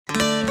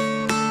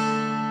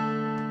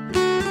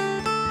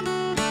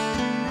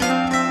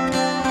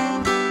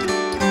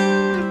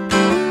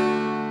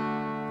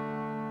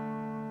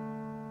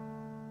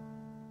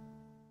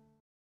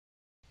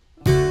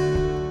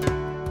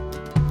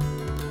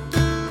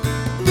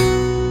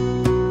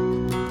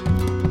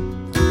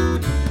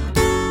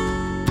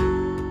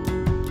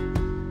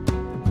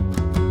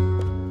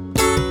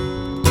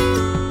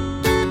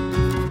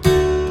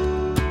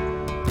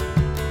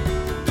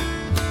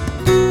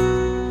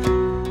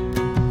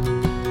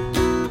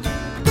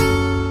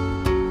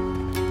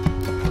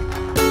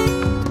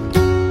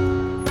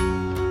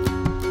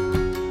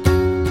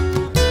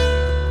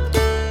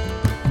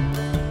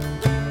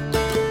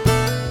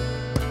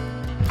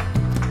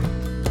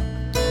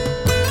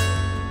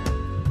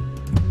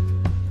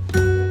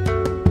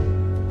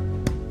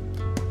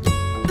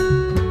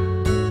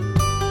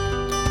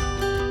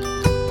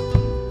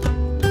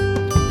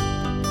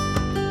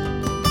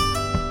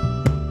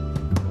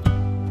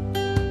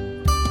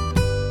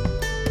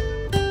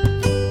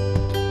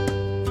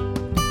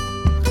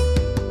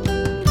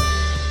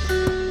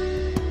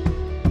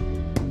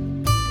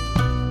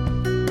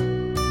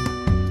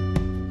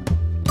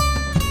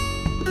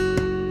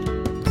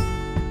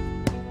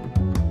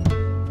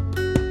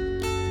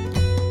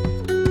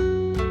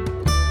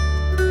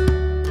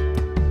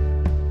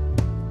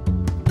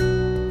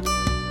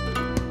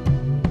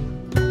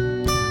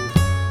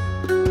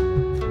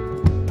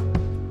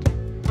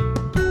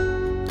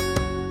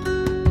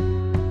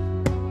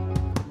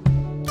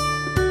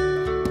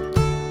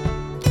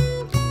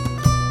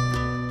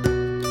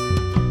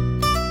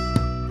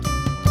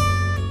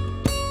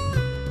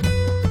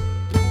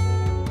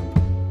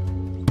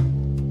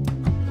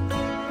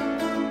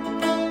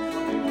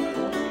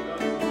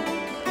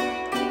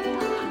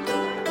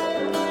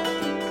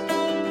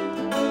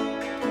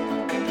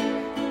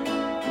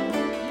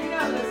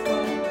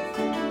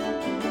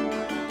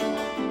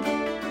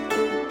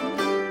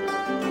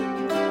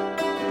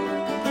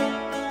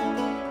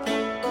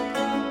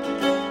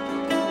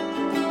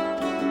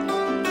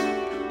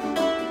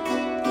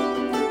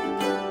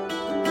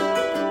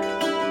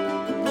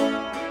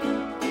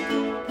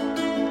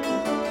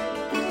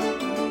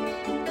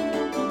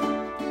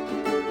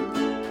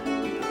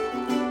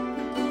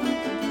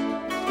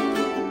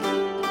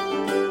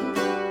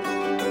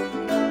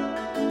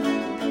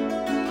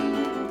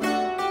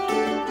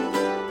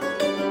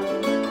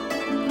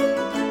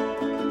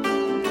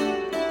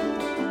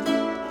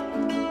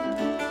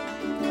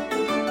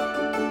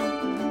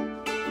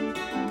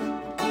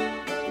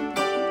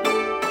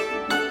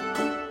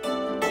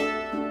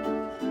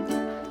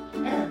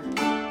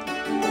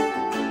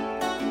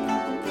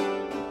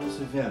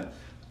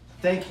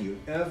Thank you,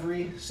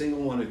 every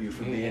single one of you,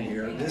 for being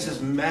here. This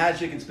is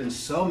magic. It's been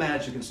so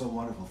magic and so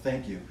wonderful.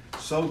 Thank you.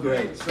 So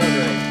great. So great.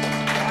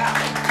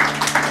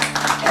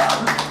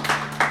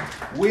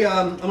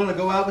 I'm going to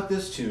go out with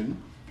this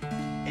tune,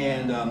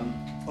 and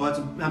it's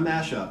a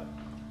mashup.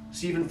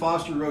 Stephen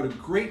Foster wrote a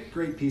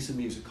great piece of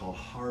music called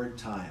Hard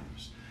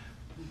Times.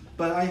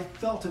 But I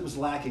felt it was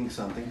lacking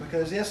something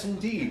because, yes,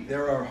 indeed,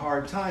 there are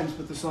hard times,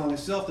 but the song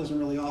itself doesn't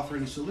really offer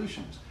any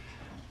solutions.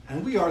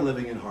 And we are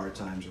living in hard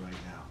times right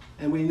now.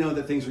 And we know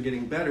that things are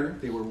getting better.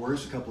 They were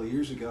worse a couple of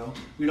years ago.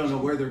 We don't know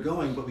where they're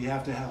going, but we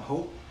have to have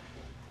hope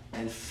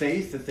and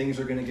faith that things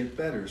are going to get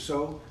better.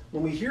 So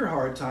when we hear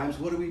hard times,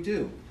 what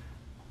do?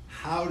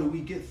 How do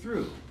we get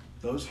through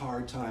those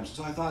hard times?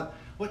 So I thought,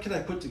 what could I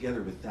put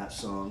together with that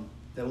song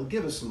that will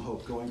give us some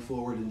hope going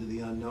forward into the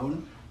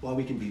unknown, while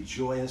we can be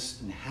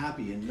joyous and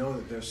happy and know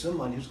that there's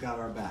someone who's got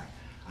our back?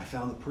 I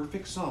found the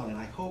perfect song, and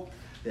I hope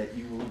that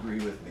you will agree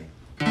with me.